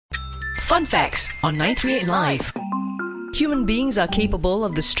Fun Facts on 938 Live. Human beings are capable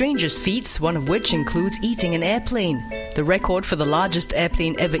of the strangest feats, one of which includes eating an airplane. The record for the largest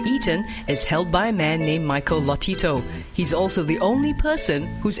airplane ever eaten is held by a man named Michael Lotito. He's also the only person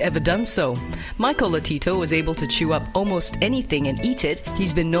who's ever done so. Michael Lotito was able to chew up almost anything and eat it.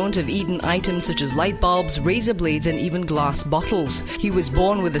 He's been known to have eaten items such as light bulbs, razor blades, and even glass bottles. He was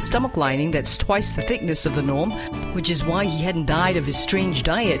born with a stomach lining that's twice the thickness of the norm, which is why he hadn't died of his strange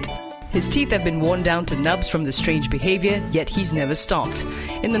diet. His teeth have been worn down to nubs from the strange behavior, yet he's never stopped.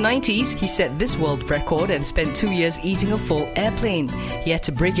 In the 90s, he set this world record and spent 2 years eating a full airplane. He had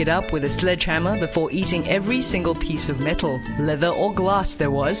to break it up with a sledgehammer before eating every single piece of metal, leather or glass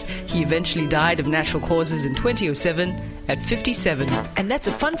there was. He eventually died of natural causes in 2007 at 57. And that's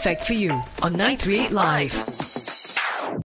a fun fact for you on 938 Live.